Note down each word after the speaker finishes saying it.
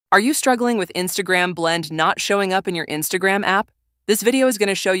Are you struggling with Instagram Blend not showing up in your Instagram app? This video is going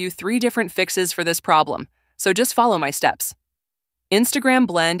to show you 3 different fixes for this problem, so just follow my steps. Instagram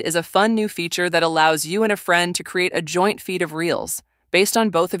Blend is a fun new feature that allows you and a friend to create a joint feed of Reels, based on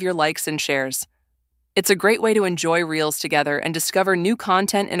both of your likes and shares. It's a great way to enjoy Reels together and discover new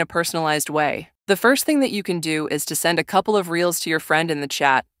content in a personalized way. The first thing that you can do is to send a couple of Reels to your friend in the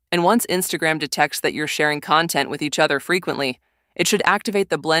chat, and once Instagram detects that you're sharing content with each other frequently, it should activate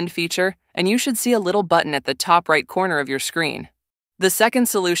the Blend feature, and you should see a little button at the top right corner of your screen. The second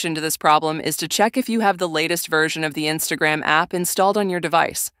solution to this problem is to check if you have the latest version of the Instagram app installed on your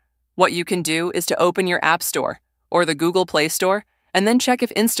device. What you can do is to open your App Store, or the Google Play Store, and then check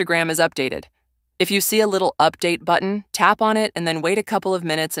if Instagram is updated. If you see a little Update button, tap on it and then wait a couple of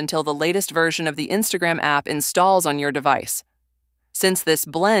minutes until the latest version of the Instagram app installs on your device. Since this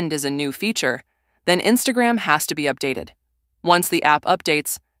Blend is a new feature, then Instagram has to be updated. Once the app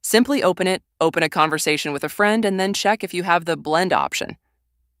updates, simply open it, open a conversation with a friend, and then check if you have the Blend option.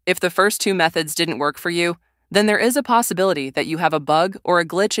 If the first 2 methods didn't work for you, then there is a possibility that you have a bug or a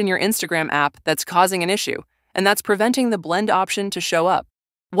glitch in your Instagram app that's causing an issue, and that's preventing the Blend option to show up.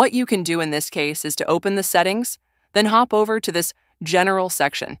 What you can do in this case is to open the settings, then hop over to this General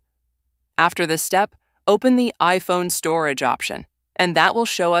section. After this step, open the iPhone Storage option, and that will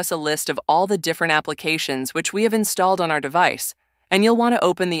show us a list of all the different applications which we have installed on our device, and you'll want to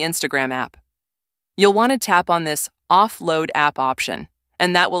open the Instagram app. You'll want to tap on this Offload App option,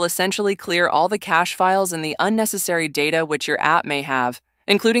 and that will essentially clear all the cache files and the unnecessary data which your app may have,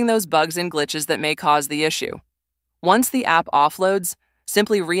 including those bugs and glitches that may cause the issue. Once the app offloads,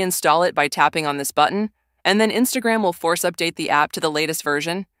 simply reinstall it by tapping on this button, and then Instagram will force update the app to the latest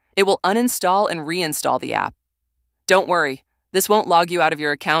version. It will uninstall and reinstall the app. Don't worry, this won't log you out of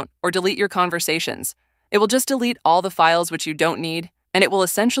your account or delete your conversations. It will just delete all the files which you don't need, and it will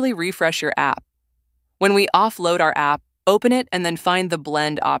essentially refresh your app. When we offload our app, open it and then find the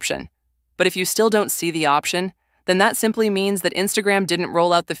Blend option. But if you still don't see the option, then that simply means that Instagram didn't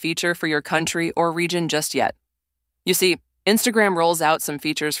roll out the feature for your country or region just yet. You see, Instagram rolls out some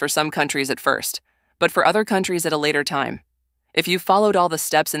features for some countries at first, but for other countries at a later time. If you followed all the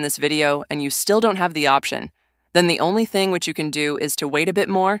steps in this video and you still don't have the option, then the only thing which you can do is to wait a bit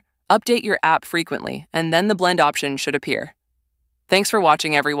more, update your app frequently, and then the Blend option should appear. Thanks for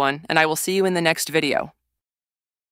watching, everyone, and I will see you in the next video.